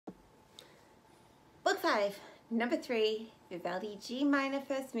5, number 3, Vivaldi G minor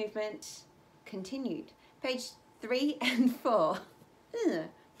first movement, continued. Page 3 and 4.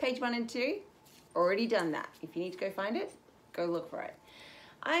 Page 1 and 2, already done that. If you need to go find it, go look for it.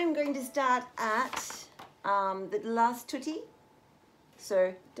 I'm going to start at the last tutti.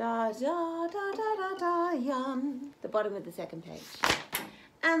 So, da da da da da da yum, the bottom of the second page.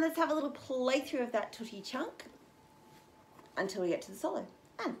 And let's have a little playthrough of that tutti chunk until we get to the solo.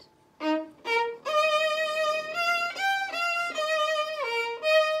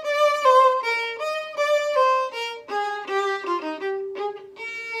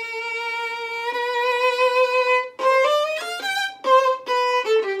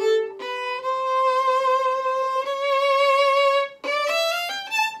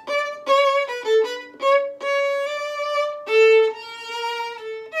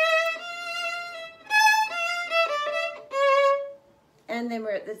 And then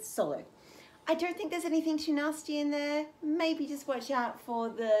we're at the solo. I don't think there's anything too nasty in there. Maybe just watch out for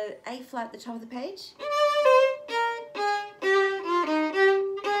the A flat at the top of the page.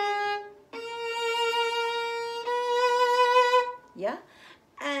 Yeah,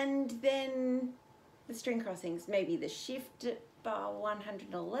 and then the string crossings, maybe the shift at bar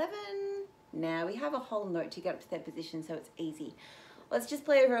 111. Now we have a whole note to get up to third position, so it's easy. Let's just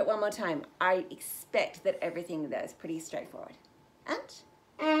play over it one more time. I expect that everything there is pretty straightforward. And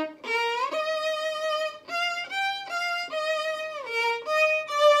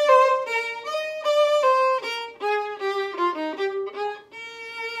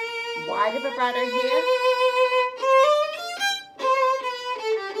wide vibrato here.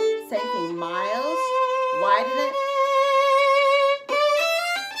 Same thing, mild, widen it.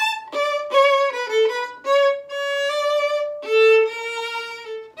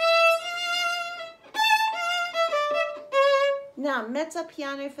 Now, mezzo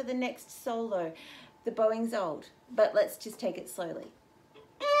piano for the next solo. The bowing's old, but let's just take it slowly.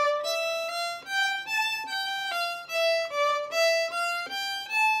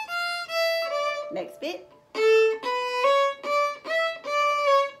 Next bit.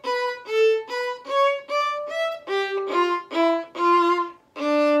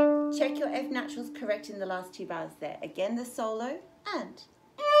 Check your F naturals correct in the last 2 bars there. Again, the solo and.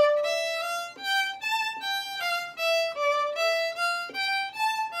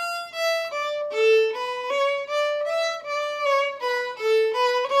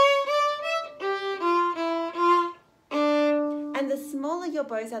 And the smaller your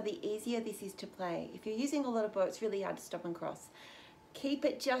bows are, the easier this is to play. If you're using a lot of bow, it's really hard to stop and cross. Keep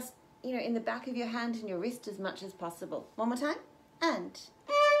it just, in the back of your hand and your wrist as much as possible. One more time, and.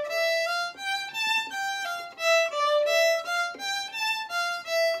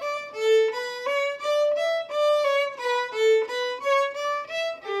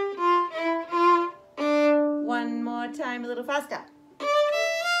 One more time, a little faster.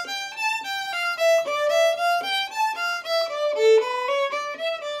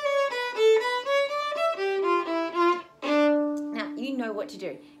 Know what to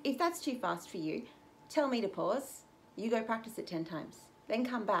do. If that's too fast for you, tell me to pause. You go practice it 10 times. Then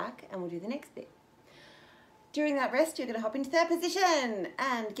come back and we'll do the next bit. During that rest, you're going to hop into third position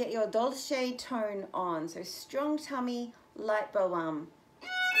and get your dolce tone on. So strong tummy, light bow arm.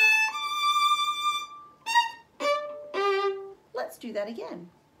 Let's do that again.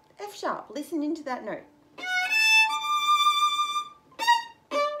 F sharp, listen into that note.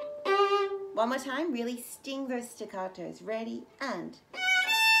 One more time, really sting those staccatos. Ready, and.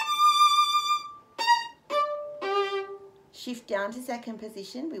 Shift down to second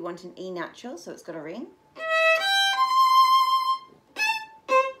position. We want an E natural, so it's got a ring.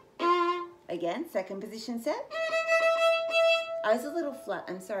 Again, second position set. I was a little flat,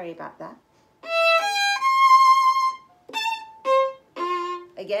 I'm sorry about that.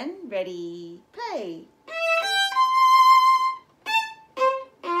 Again, ready, play.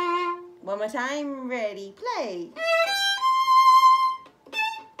 One more time, ready, play.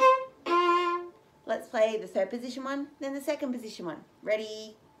 Let's play the third position one, then the second position one.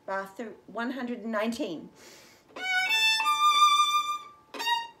 Ready, bar 119.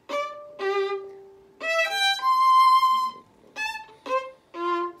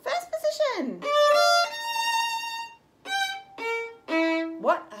 First position.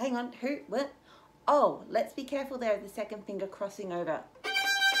 What? Hang on, who, what? Oh, let's be careful there of the second finger crossing over.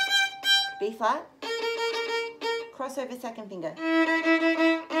 B flat, cross over second finger.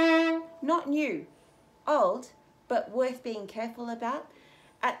 Not new, old, but worth being careful about.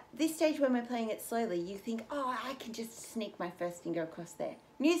 At this stage when we're playing it slowly, you think, oh, I can just sneak my first finger across there.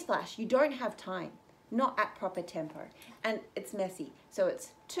 Newsflash, you don't have time. not at proper tempo. And it's messy. So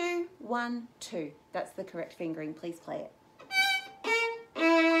it's 2, 1, 2. That's the correct fingering. Please play it.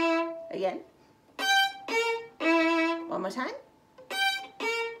 Again. One more time.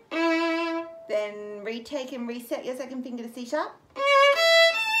 Then retake and reset your second finger to C sharp.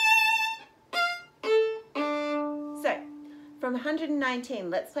 So, from 119,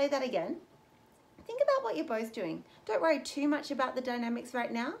 let's play that again. Think about what you're both doing. Don't worry too much about the dynamics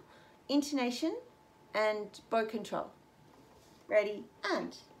right now. Intonation and bow control. Ready,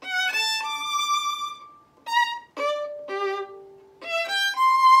 and.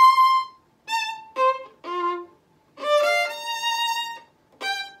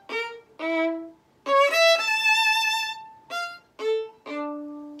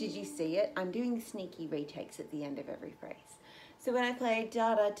 Did you see it? I'm doing sneaky retakes at the end of every phrase. So when I play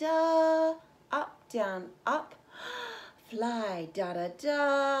da da da, up, down, up, fly, da da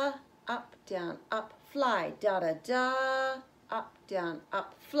da, up, down, up, fly, da da da, up, down,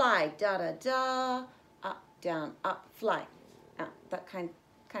 up, fly, da da da, up, down, up, fly. That kind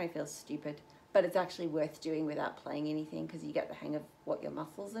of feels stupid, but it's actually worth doing without playing anything because you get the hang of what your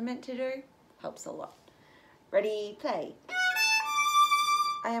muscles are meant to do. Helps a lot. Ready, play.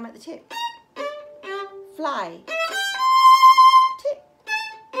 I am at the tip. Fly. Tip.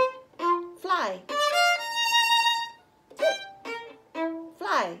 Fly. Tip.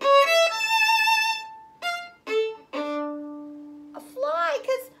 Fly. Fly,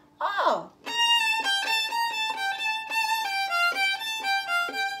 because, oh.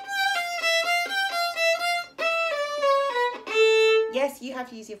 Yes, you have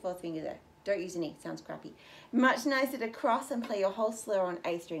to use your fourth finger there. Don't use an E, sounds crappy. Much nicer to cross and play your whole slur on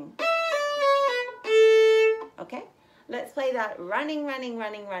A string. Okay, let's play that running,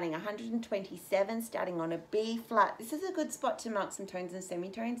 127, starting on a B flat. This is a good spot to mark some tones and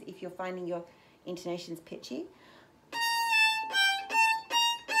semitones if you're finding your intonations pitchy.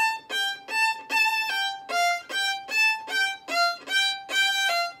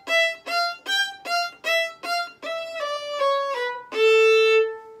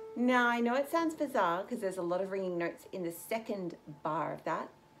 Now, I know it sounds bizarre because there's a lot of ringing notes in the second bar of that,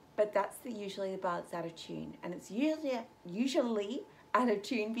 but that's usually the bar that's out of tune. And it's usually out of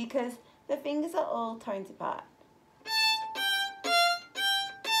tune because the fingers are all tones apart.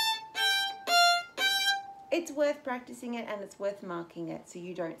 It's worth practicing it and it's worth marking it so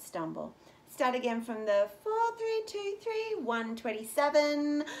you don't stumble. Start again from the 4, 3, 2, 3,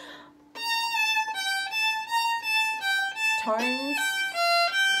 127. Tones.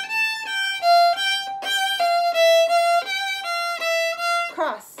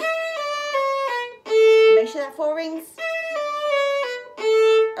 Cross. Make sure that 4 rings.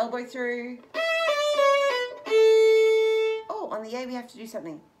 Elbow through. Oh, on the A we have to do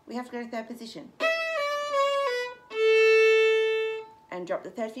something. We have to go to third position. And drop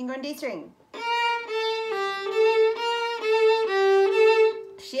the third finger on D string.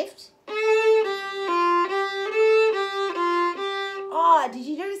 Shift. Oh, did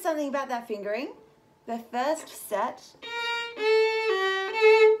you notice something about that fingering? The first set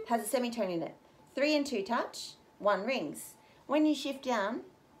has a semitone in it. 3 and 2 touch, 1 rings. When you shift down,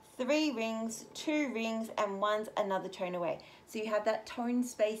 3 rings, 2 rings, and 1's another tone away. So you have that tone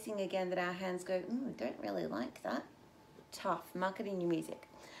spacing again that our hands go, don't really like that. Tough, mark it in your music.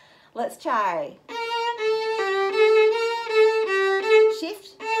 Let's try.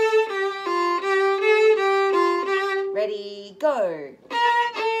 Shift. Ready, go.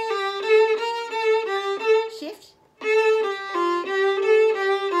 Shift.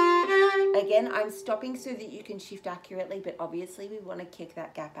 Again, I'm stopping so that you can shift accurately, but obviously we want to kick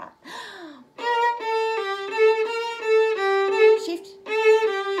that gap out. Shift.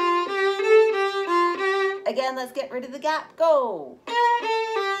 Again, let's get rid of the gap. Go.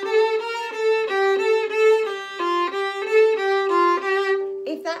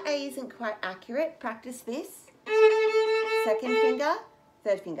 If that A isn't quite accurate, practice this. Second finger,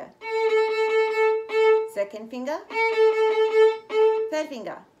 third finger. Second finger, third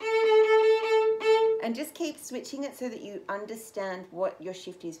finger. And just keep switching it so that you understand what your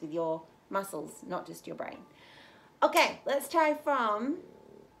shift is with your muscles, not just your brain. Okay, let's try from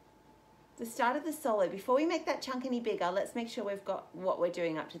the start of the solo. Before we make that chunk any bigger, let's make sure we've got what we're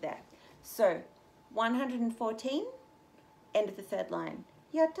doing up to there. So, 114, end of the third line.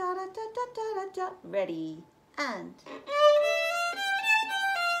 Ya da da da da da da. Ready, and.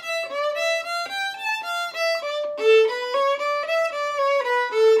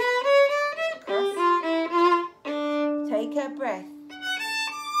 Take a breath.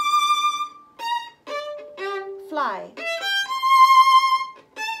 Fly.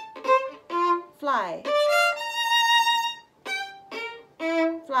 Fly. fly,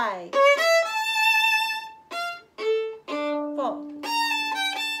 fly, 4,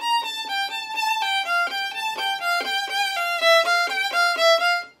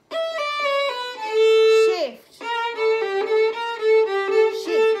 shift,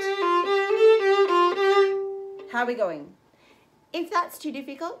 shift. How are we going? If that's too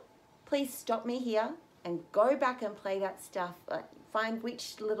difficult, please stop me here and go back and play that stuff. Find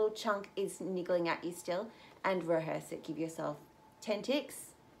which little chunk is niggling at you still and rehearse it. Give yourself 10 ticks.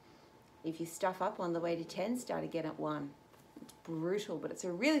 If you stuff up on the way to 10, start again at 1. It's brutal, but it's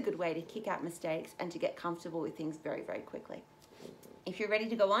a really good way to kick out mistakes and to get comfortable with things very, very quickly. If you're ready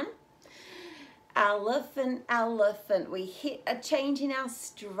to go on, elephant, elephant. We hit a change in our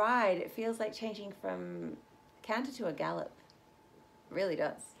stride. It feels like changing from canter to a gallop. It really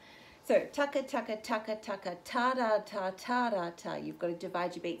does. So, tucka, tucka, tucka, tucka, ta-da, ta, ta-da, ta. You've got to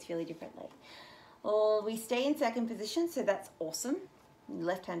divide your beats really differently. Well, we stay in second position, so that's awesome. Your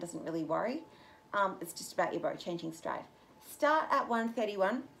left hand doesn't really worry. It's just about your bow, changing stride. Start at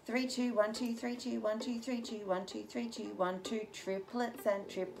 131, 3, 2, 1, 2, 3, 2, 1, 2, 3, 2, 1, 2, 3, 2, 1, 2, triplets and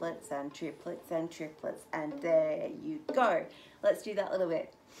triplets and triplets and triplets, and there you go. Let's do that little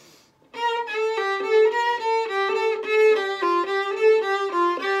bit.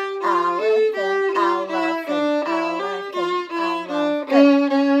 Elephant, elephant, elephant, elephant.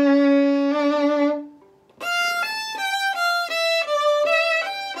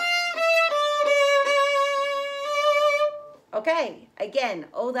 Okay, again,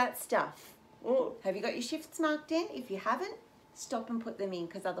 all that stuff. Have you got your shifts marked in? If you haven't, stop and put them in,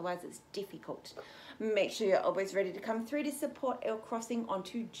 because otherwise it's difficult. Make sure your elbow's ready to come through to support L crossing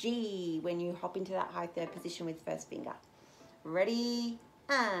onto G when you hop into that high third position with first finger. Ready,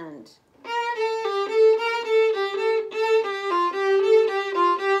 and...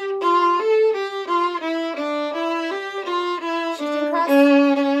 shift and cross.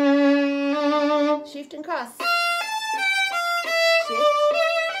 Shift and cross. Shift.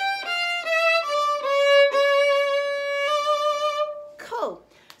 Cool.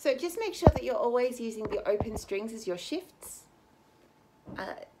 So just make sure that you're always using the open strings as your shifts.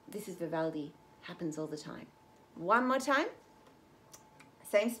 This is Vivaldi. Happens all the time. One more time.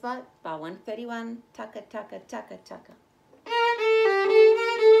 Same spot, bar 131, tucka, tucka, tucka, tucka.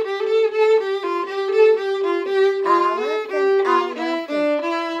 Elephant, elephant.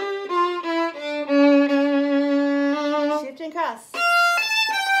 Shift and cross.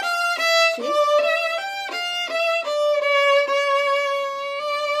 Shift.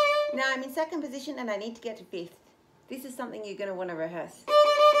 Now I'm in second position and I need to get to fifth. This is something you're going to want to rehearse.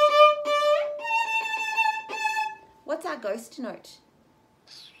 What's our ghost note?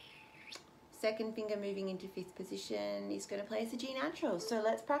 Second finger moving into fifth position is going to play as a G natural. So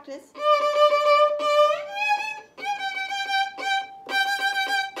let's practice.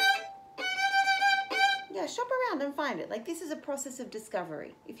 Yeah, shop around and find it. Like, this is a process of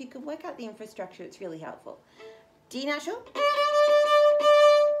discovery. If you can work out the infrastructure, it's really helpful. D natural,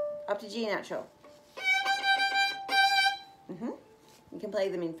 up to G natural. You can play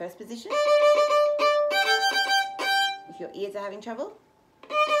them in first position. If your ears are having trouble.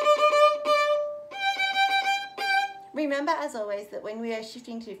 Remember, as always, that when we are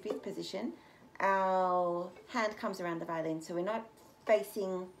shifting to fifth position, our hand comes around the violin, so we're not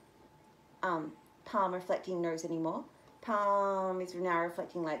facing palm reflecting nose anymore. Palm is now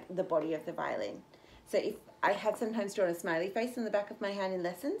reflecting like the body of the violin. So if I have sometimes drawn a smiley face on the back of my hand in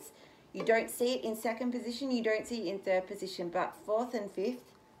lessons, you don't see it in second position, you don't see it in third position, but fourth and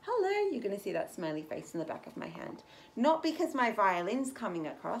fifth, hello, you're going to see that smiley face in the back of my hand. Not because my violin's coming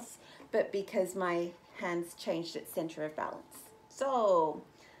across, but because my hand's changed its center of balance. So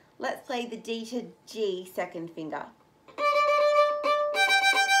let's play the D to G second finger.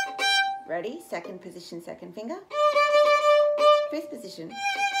 Ready? Second position, second finger. Fifth position.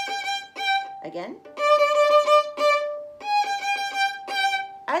 Again.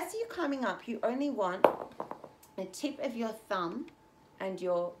 As you're coming up, you only want the tip of your thumb and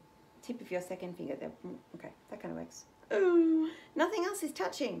your tip of your second finger. There. Okay, that kind of works. Ooh, nothing else is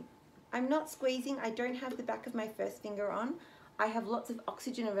touching. I'm not squeezing. I don't have the back of my first finger on. I have lots of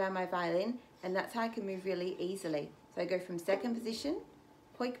oxygen around my violin, and that's how I can move really easily. So I go from second position,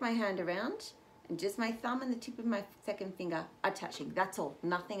 hoik my hand around, and just my thumb and the tip of my second finger are touching. That's all.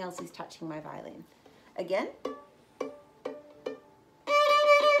 Nothing else is touching my violin. Again.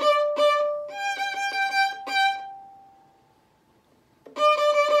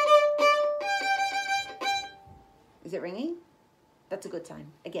 Is it ringing? That's a good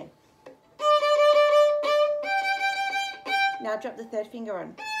sign. Again. Now drop the third finger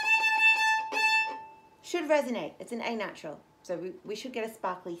on. should resonate. It's an A natural. So we should get a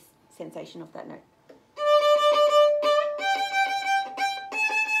sparkly sensation off that note.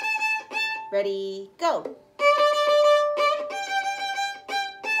 Ready, go.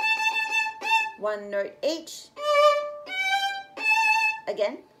 One note each.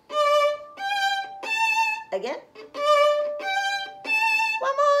 Again. Again.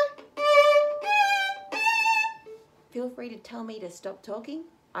 One more. Feel free to tell me to stop talking,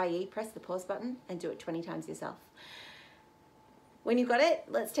 i.e. press the pause button and do it 20 times yourself. When you've got it,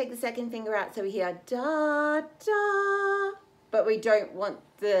 let's take the second finger out so we hear da, da. But we don't want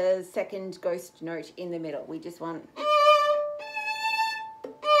the second ghost note in the middle. We just want...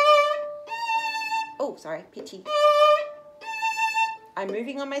 Oh, sorry, pitchy. I'm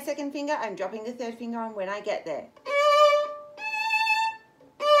moving on my second finger. I'm dropping the third finger on when I get there.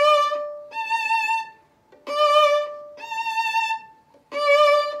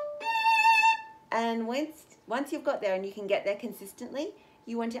 And once you've got there and you can get there consistently,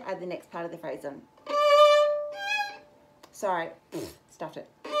 you want to add the next part of the phrase on. Sorry, stuffed it.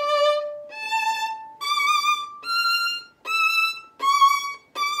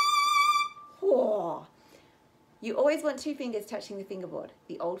 Whoa. You always want two fingers touching the fingerboard,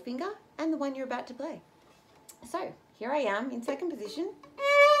 the old finger and the one you're about to play. So here I am in second position.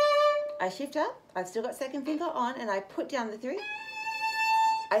 I shift up, I've still got second finger on, and I put down the 3.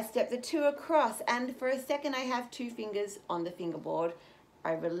 I step the 2 across, and for a second I have 2 fingers on the fingerboard.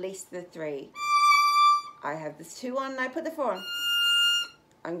 I release the 3. I have this 2 on and I put the 4 on.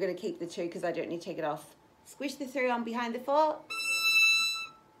 I'm going to keep the 2 because I don't need to take it off. Squish the 3 on behind the 4.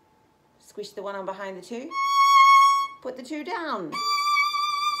 Squish the 1 on behind the 2. Put the 2 down.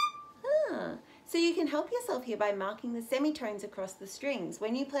 So you can help yourself here by marking the semitones across the strings.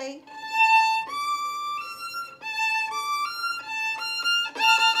 When you play...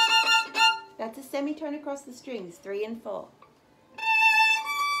 That's a semitone across the strings, 3 and 4.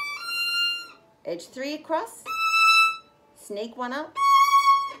 Edge 3 across, sneak 1 up,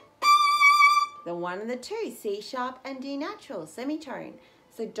 the 1 and the 2, C sharp and D natural, semitone.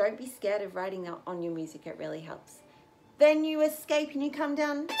 So don't be scared of writing that on your music, it really helps. Then you escape and you come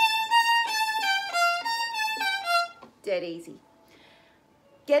down. Dead easy.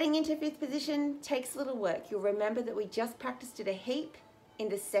 Getting into 5th position takes a little work. You'll remember that we just practiced it a heap in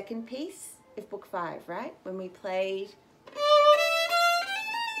the second piece of book 5, right? When we played...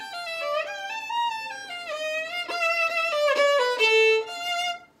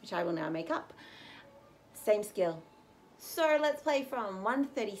 which I will now make up. Same skill. So let's play from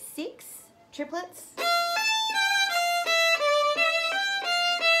 136, triplets.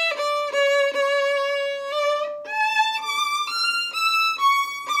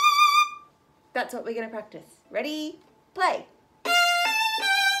 That's what we're going to practice. Ready? Play.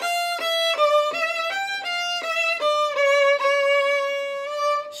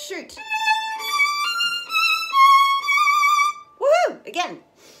 Shoot. Woohoo! Again.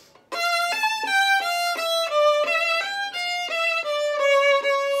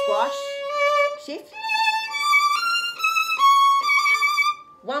 Squash. Shift.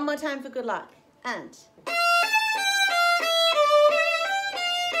 One more time for good luck. And...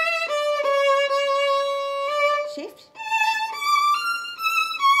 shift.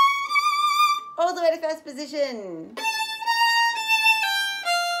 All the way to first position.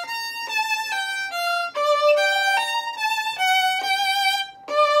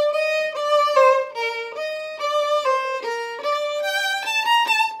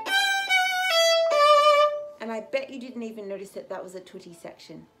 And I bet you didn't even notice that that was a tutti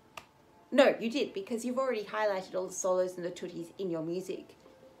section. No, you did, because you've already highlighted all the solos and the tuttis in your music.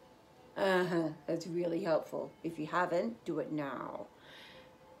 That's really helpful. If you haven't, do it now.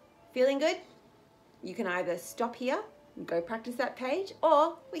 Feeling good? You can either stop here and go practice that page,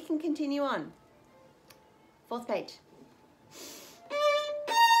 or we can continue on. 4th page.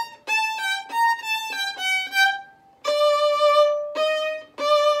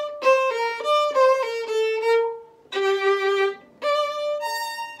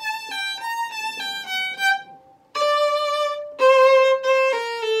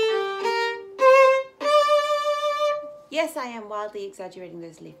 Yes, I am wildly exaggerating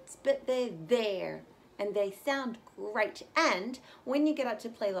those lifts, but they're there and they sound great. And when you get up to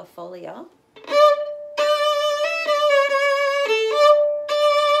play La Folia,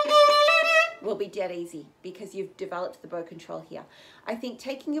 will be dead easy because you've developed the bow control here. I think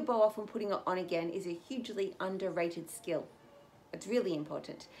taking your bow off and putting it on again is a hugely underrated skill. It's really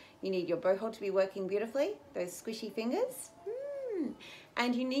important. You need your bow hold to be working beautifully, those squishy fingers,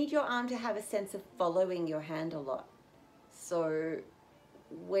 and you need your arm to have a sense of following your hand a lot. So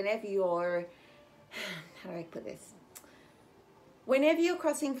whenever you're how do I put this? Whenever you're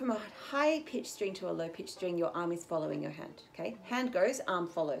crossing from a high-pitched string to a low-pitched string, your arm is following your hand, okay? Hand goes, arm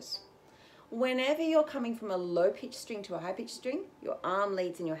follows. Whenever you're coming from a low-pitched string to a high-pitched string, your arm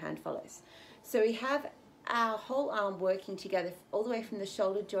leads and your hand follows. So we have our whole arm working together all the way from the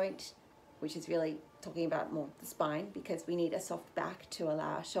shoulder joint, which is really talking about more the spine, because we need a soft back to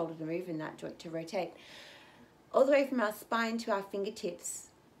allow our shoulder to move and that joint to rotate. All the way from our spine to our fingertips,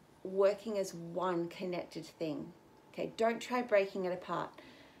 working as one connected thing. Okay, don't try breaking it apart.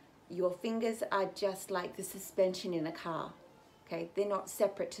 Your fingers are just like the suspension in a car. Okay, they're not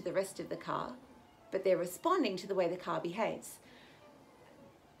separate to the rest of the car, but they're responding to the way the car behaves.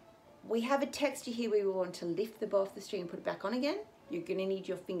 We have a texture here where we want to lift the bow off the string and put it back on again. You're going to need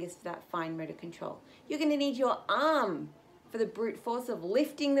your fingers for that fine motor control. You're going to need your arm for the brute force of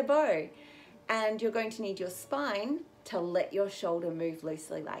lifting the bow. And you're going to need your spine to let your shoulder move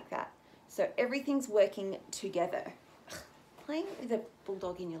loosely like that. So everything's working together. Playing with a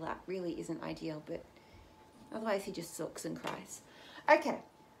bulldog in your lap really isn't ideal, but otherwise he just sulks and cries. Okay,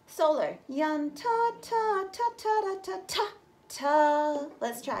 solo. Yan ta ta ta ta ta ta ta ta.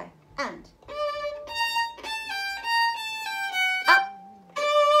 Let's try. And up.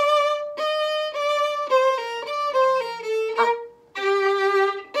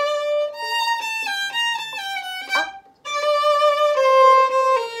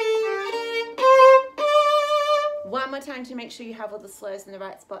 One more time to make sure you have all the slurs in the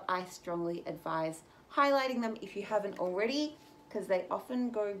right spot. I strongly advise highlighting them if you haven't already, because they often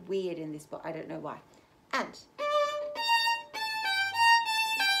go weird in this book. I don't know why. And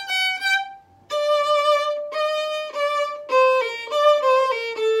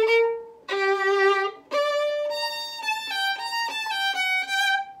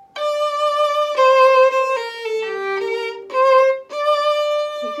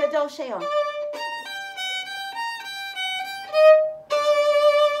keep your dolce on.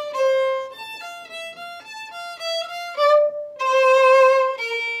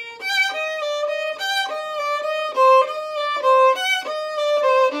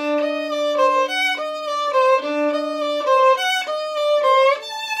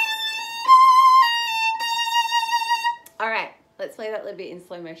 Let's play that a little bit in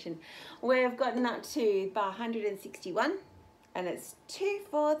slow motion. We've gotten up to bar 161 and it's 2,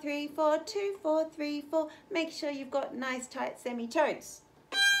 4, 3, 4, 2, 4, 3, 4. Make sure you've got nice tight semitones.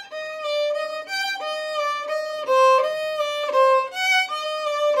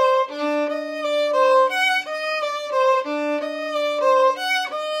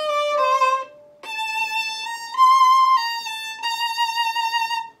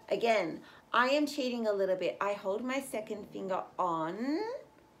 Again, I am cheating a little bit. I hold my second finger on.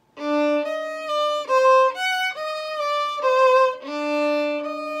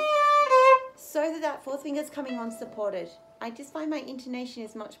 So that fourth finger is coming on supported. I just find my intonation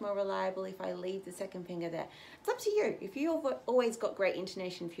is much more reliable if I leave the second finger there. It's up to you. If you've always got great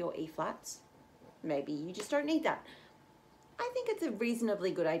intonation for your E flats, maybe you just don't need that. I think it's a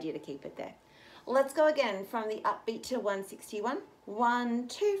reasonably good idea to keep it there. Let's go again from the upbeat to 161. 1,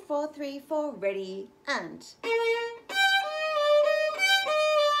 2, 4, 3, 4, ready, and.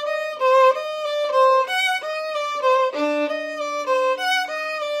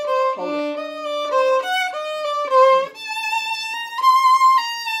 Hold it.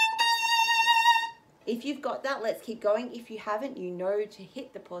 If you've got that, let's keep going. If you haven't, you know to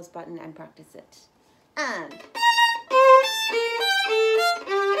hit the pause button and practice it. And.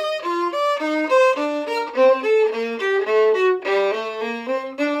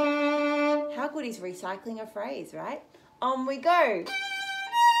 How good is recycling a phrase, right? On we go.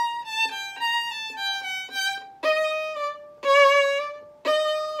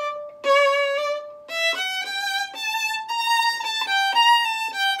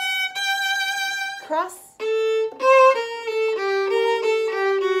 Cross.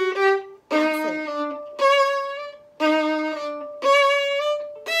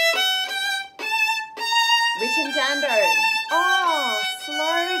 Ritandando. Oh,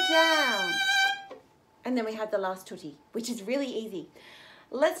 slow down. And then we have the last tutti, which is really easy.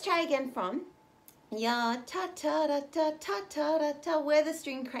 Let's try again from ya ta ta da ta ta ta da ta, where the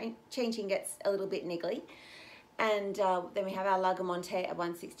string changing gets a little bit niggly. And then we have our Largomonte at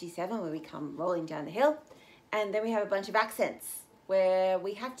 167 where we come rolling down the hill. And then we have a bunch of accents where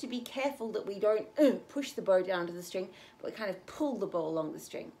we have to be careful that we don't push the bow down to the string, but we kind of pull the bow along the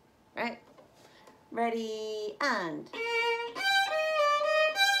string, right? Ready, and.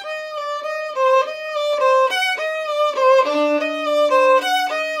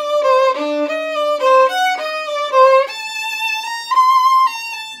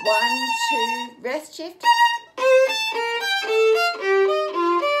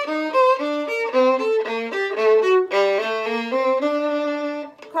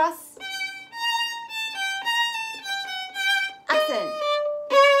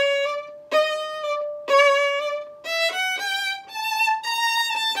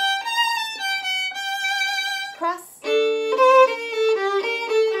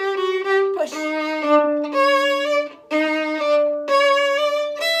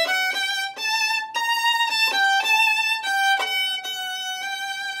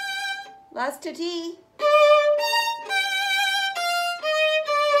 Last tutti.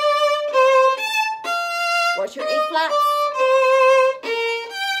 Watch your E flats.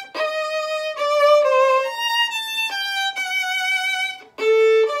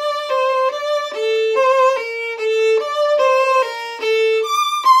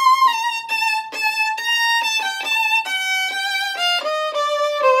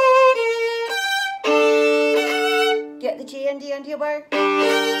 Get the G and D under your bow.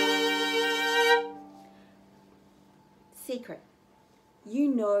 Secret. You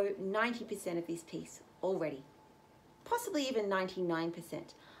know 90% of this piece already. Possibly even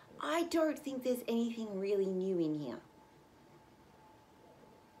 99%. I don't think there's anything really new in here.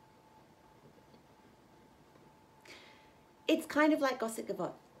 It's kind of like Gothic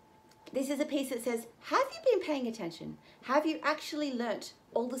Gavotte. This is a piece that says, have you been paying attention? Have you actually learnt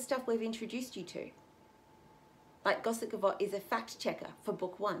all the stuff we've introduced you to? Like Gothic Gavotte is a fact checker for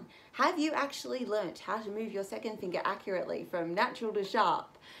book 1. Have you actually learnt how to move your second finger accurately from natural to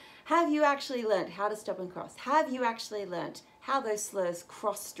sharp? Have you actually learnt how to stop and cross? Have you actually learnt how those slurs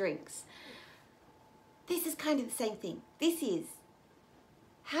cross strings? This is kind of the same thing. This is,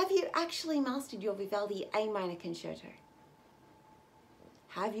 have you actually mastered your Vivaldi A minor concerto?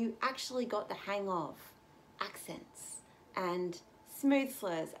 Have you actually got the hang of accents and smooth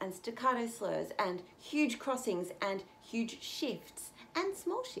slurs and staccato slurs and huge crossings and huge shifts and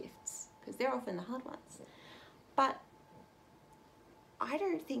small shifts, because they're often the hard ones. But I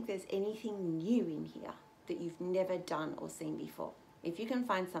don't think there's anything new in here that you've never done or seen before. If you can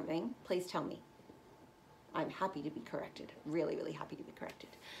find something, please tell me. I'm happy to be corrected, really, really happy to be corrected.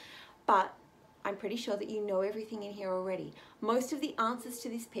 But I'm pretty sure that you know everything in here already. Most of the answers to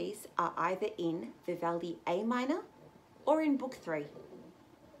this piece are either in Vivaldi A minor or in book 3.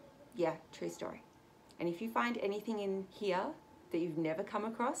 Yeah, true story. And if you find anything in here that you've never come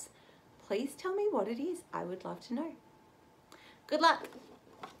across, please tell me what it is. I would love to know. Good luck.